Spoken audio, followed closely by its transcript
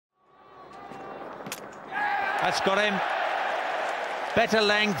That's got him. Better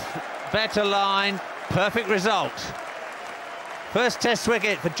length, better line, perfect result. First Test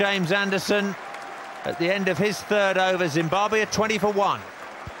wicket for James Anderson at the end of his third over. Zimbabwe are 20 for 1.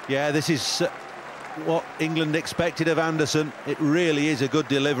 Yeah, this is what England expected of Anderson. It really is a good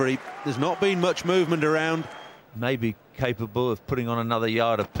delivery. There's not been much movement around. Maybe capable of putting on another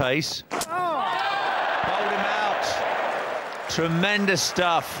yard of pace. Bowled him out. Tremendous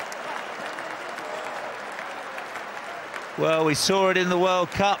stuff. Well, we saw it in the World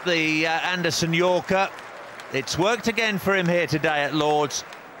Cup, the Anderson Yorker. It's worked again for him here today at Lord's.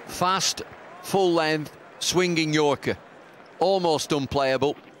 Fast, full length, swinging Yorker. Almost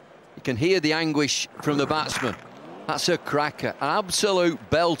unplayable. You can hear the anguish from the batsman. That's a cracker. An absolute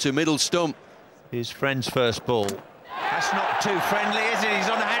belter, middle stump. His friend's first ball. That's not too friendly, is it? He's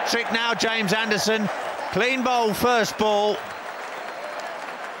on a hat-trick now, James Anderson. Clean bowl, first ball.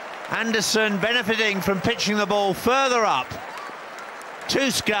 Anderson benefiting from pitching the ball further up.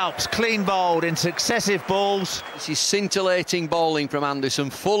 2 scalps, clean bowled in successive balls. This is scintillating bowling from Anderson,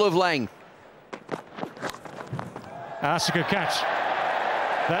 full of length. That's a good catch.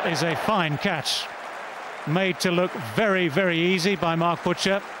 That is a fine catch. Made to look very, very easy by Mark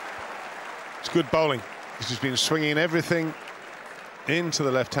Butcher. It's good bowling. He's just been swinging everything into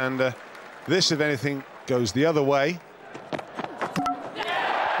the left-hander. This, if anything, goes the other way.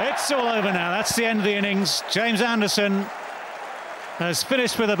 It's all over now. That's the end of the innings. James Anderson has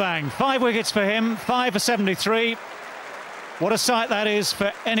finished with a bang. 5 wickets for him, 5 for 73. What a sight that is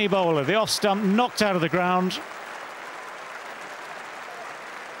for any bowler. The off stump knocked out of the ground.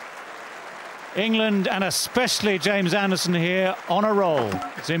 England, and especially James Anderson here, on a roll.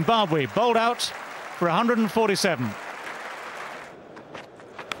 Zimbabwe bowled out for 147.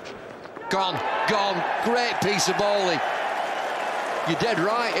 Gone. Great piece of bowling. You're dead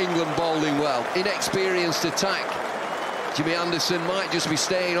right, England bowling well. Inexperienced attack. Jimmy Anderson might just be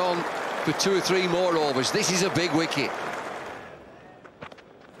staying on for 2 or 3 more overs. This is a big wicket.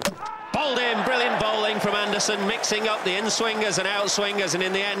 Bowled in, brilliant bowling from Anderson, mixing up the in-swingers and out-swingers, and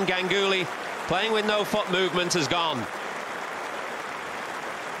in the end, Ganguly, playing with no foot movement, has gone.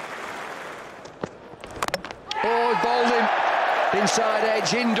 Oh, bowled him. Inside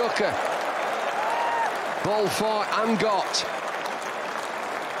edge, in ducker. Ball for and got.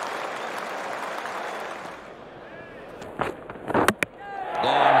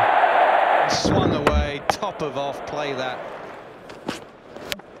 Gone. Swung away, top of off, play that.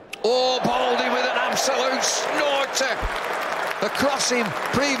 Oh, bowled him with an absolute snorter. Across him,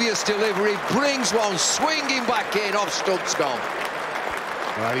 previous delivery, brings one, swinging back in, off stumps gone.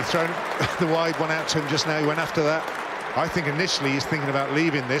 Well, he's thrown the wide one out to him just now. He went after that. I think initially he's thinking about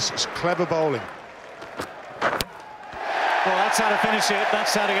leaving this. It's clever bowling. Well, that's how to finish it.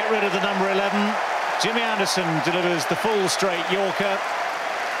 That's how to get rid of the number 11. Jimmy Anderson delivers the full straight Yorker.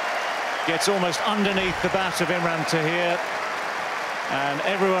 Gets almost underneath the bat of Imran Tahir. And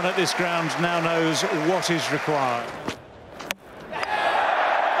everyone at this ground now knows what is required.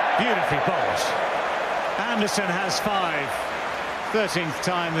 Beautifully bowled. Anderson has 5. 13th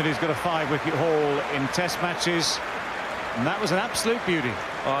time that he's got a 5-wicket haul in Test matches. And that was an absolute beauty.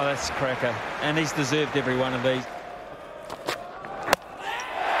 Oh, that's a cracker. And he's deserved every one of these.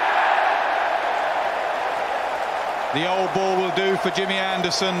 The old ball will do for Jimmy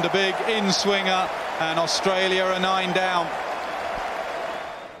Anderson, the big in-swinger, and Australia are 9 down.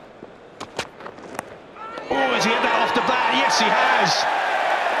 Oh, has he hit that off the bat? Yes, he has.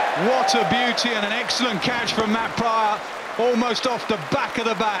 What a beauty and an excellent catch from Matt Pryor, almost off the back of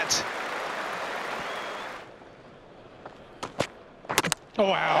the bat.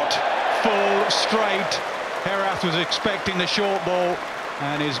 Oh, out. Full straight. Herath was expecting the short ball,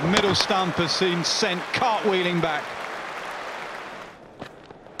 and his middle stump has been sent cartwheeling back.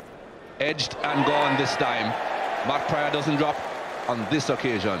 Edged and gone this time. Mark Pryor doesn't drop on this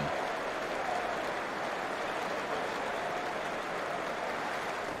occasion.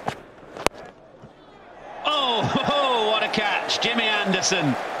 Oh, what a catch, Jimmy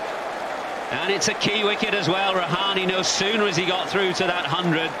Anderson. And it's a key wicket as well. Rahane, no sooner as he got through to that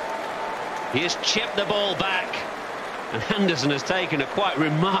 100, he has chipped the ball back. And Anderson has taken a quite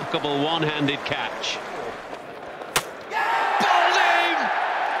remarkable one-handed catch. Bowled him!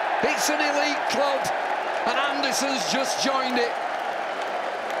 It's an elite club, and Anderson's just joined it.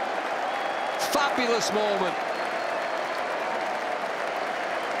 Fabulous moment.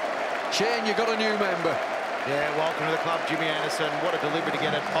 Shane, you've got a new member. Yeah, welcome to the club, Jimmy Anderson. What a delivery to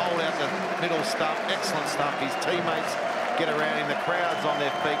get it bowled out the middle stump. Excellent stuff. His teammates get around him. The crowd's on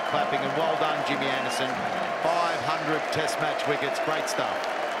their feet clapping, and well done, Jimmy Anderson. 500 Test match wickets. Great stuff.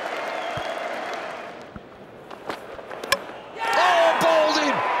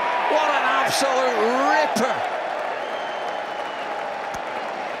 absolute ripper.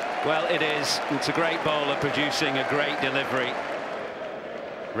 Well, it is. It's a great bowler producing a great delivery.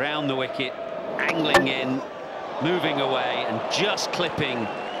 Round the wicket, angling in, moving away, and just clipping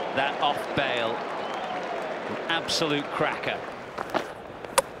that off bail. An absolute cracker.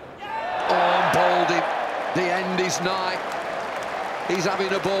 Oh, bowled him. The end is nigh. He's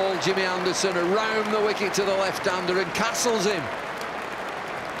having a ball, Jimmy Anderson, around the wicket to the left-hander and castles him.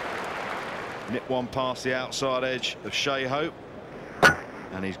 Nipped one past the outside edge of Shahid,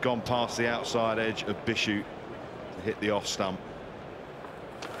 and he's gone past the outside edge of Bishop to hit the off stump.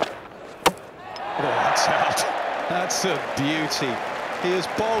 Oh, that's out. That's a beauty. He has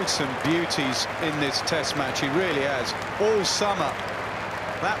bowled some beauties in this Test match. He really has. All summer.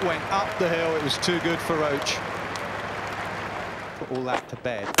 That went up the hill. It was too good for Roach. Put all that to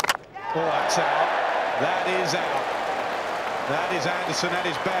bed. Oh, that's out. That is out. That is Anderson at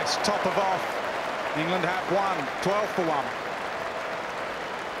his best. Top of off. England have won. 12 for 1.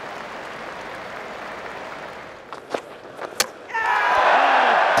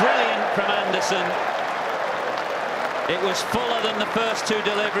 Brilliant from Anderson. It was fuller than the first two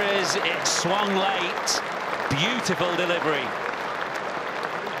deliveries. It swung late. Beautiful delivery.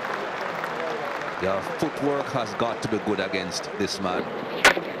 Your footwork has got to be good against this man.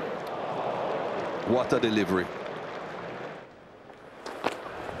 What a delivery.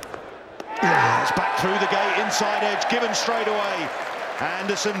 Yeah, it's back through the gate, inside edge, given straight away.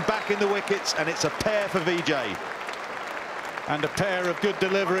 Anderson back in the wickets, and it's a pair for VJ. And a pair of good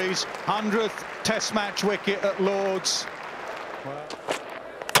deliveries. 100th Test match wicket at Lord's.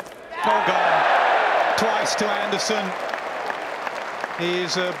 Oh, gone. Twice to Anderson. He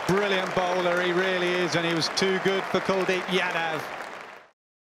is a brilliant bowler, he really is, and he was too good for Kuldeep Yadav.